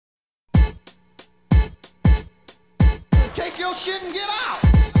your shit and get out.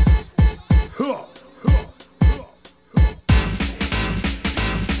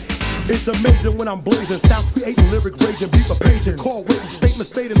 It's amazing when I'm blazing, sound creating, lyric raging, beat paging, call waiting, statements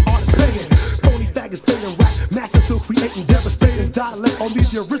stating, artists paying, phony faggots fading, rap, masters still creating, devastating, dialect, only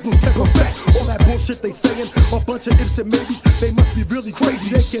the originals can perfect. All that bullshit they saying, a bunch of ifs and maybes, they must be really crazy,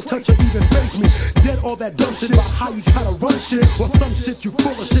 they can't touch or even face me. Dead all that dumb shit about how you try to run shit, or some shit you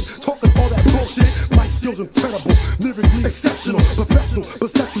full of shit, talking all that bullshit. My skills incredible, lyrically exceptional, professional,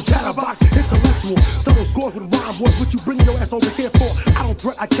 perceptual, chatterbox, intellectual. Subtle scores with rhyme words, what you bringing your ass over here for? I don't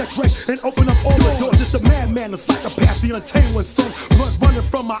threat, I catch wreck and open up all the doors. It's the madman, the psychopath, the untamed son. Blood running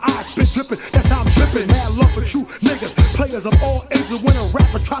from my eyes, spit dripping. That's how I'm tripping. Mad love for true niggas, players of all ages. When a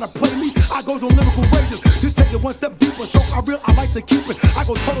rapper try to play me, I goes on lyrical rages. You take it one step deeper, so I like to keep it. I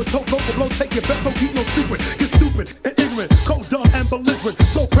go toe to toe, blow for blow, take your best, so keep no secret. Get stupid and ignorant, cold dumb and belligerent.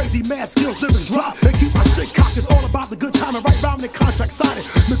 Flow crazy, mad skills, lyrics drop. And keep my shit cocked. It's all about the good time and right round the contract signing.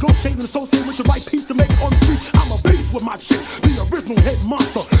 Negotiating, associating with the right piece to make it on the street. I'm a beast with my shit, the original head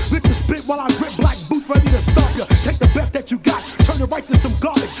monster. Lick the spit while I grip black boots ready to stop ya. Take the best that you got, turn it right to some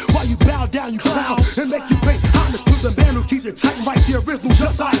garbage. While you bow down, you clown, and make you pay homage to the man who keeps it tight and right, the original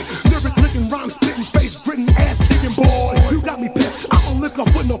just ice. Lyric licking, rhyme spitting, face gritting, ass kicking, boy. You got me pissed, I don't lick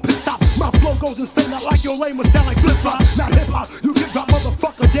up with no pit stop. My flow goes insane, not like your lame, sound like flip flop, not hip hop. You get dropped,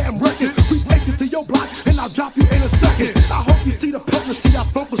 motherfucker, damn record. We take this to your block, and I'll drop you in a second. I hope you see the potency, I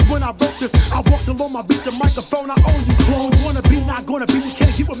focus when I wrote this. I walk along my beats and microphone, I own you clone. Wanna be, not gonna be, you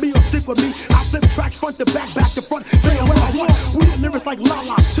can't get with me or stick with me. I flip tracks front to back, back to front, saying what I want. We hit lyrics like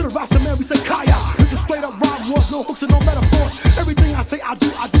la-la, to the roster man we say kaya. It's a straight up rhyme war, no hooks and no metaphors. Everything I say I do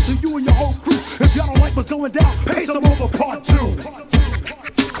to you and your whole crew. If y'all don't like what's going down, pay some over part 2.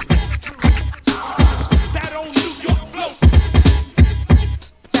 That old New York flow.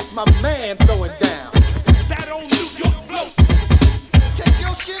 That's my man throwing down. That old New York flow. Take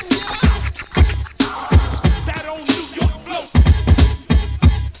your shit and get out. That old New York flow.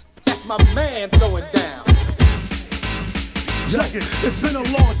 That's my man throwing down. Check it. It's been a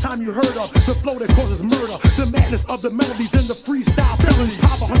long time you heard of the flow that causes murder, the madness of the melodies and the freestyle felonies.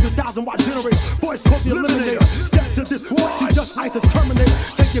 Pop 100,000 watt generator, voice called the eliminator. Step to this, watch you just like the Terminator.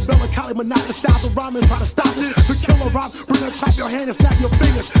 Take your melancholy, monotonous styles of rhyming, try to stop this. The killer rhyme, bring her, clap your hand and snap your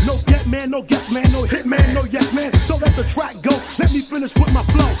fingers. No get man, no guess man, no hit man, no yes man. So let the track go. Let me finish with my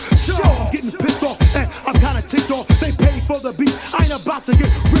flow. Sure, I'm getting pissed off and I'm kinda ticked off. They paid for the beat, I ain't about to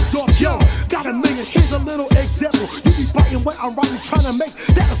get ripped off. Yo, got a million. Here's a little example. You be biting what I'm writing, trying to make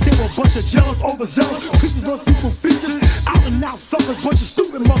that'll save a bunch of jealous, overzealous treaters, those people features, out and out suckers, bunch of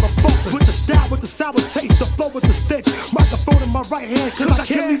stupid motherfuckers. With the style, with the sour taste, the flow with the stench. Microphone in my right hand, cause I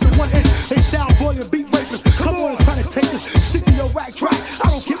can't leave it one inch. They sound boy and beat rapists. Come on and try to take this, stick to your rack tracks. I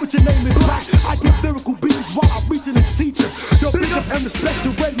don't care what your name is, black. I give lyrical beats while I'm reaching and teaching. Yo, big up and respect to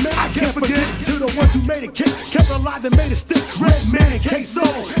Red Man. I can't forget to the ones who made it kick, kept it alive and made it stick. Red Man and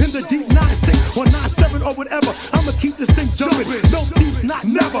K-Soul in the deep 96 or 97 or whatever. I'ma keep this thing jumping. No deeps, not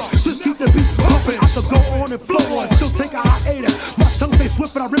never. Just keep the beat pumping. I could go on and flow on, still take a hiatus. My tongue stays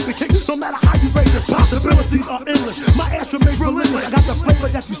swift and I rip and kick. No matter how you rate it, possibilities are endless. My ass remains relentless. I got the flavor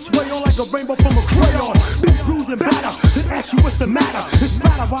that you sway on like a rainbow from a crayon. Beat, bruise, and batter. Then ask you what's the matter. It's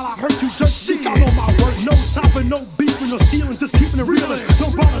matter while I hurt you, just shit. I know my word. No time for no beefing, no stealing, just keeping it real.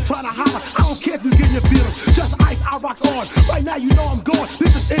 Don't bother trying to holler. I don't care if you getting your feelings. Just ice, I rocks on. Right now you know I'm going.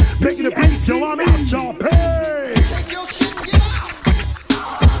 This is it. Making it beat. Yo, I'm out, y'all. Peace. Take your shit and get out.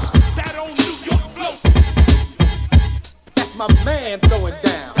 That old New York flow. That's my man throwing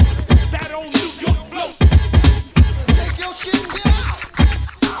down. That old New York flow. Take your shit and get out.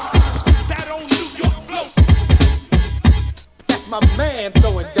 That old New York flow. That's my man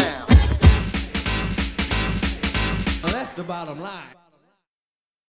throwing down. Well, that's the bottom line.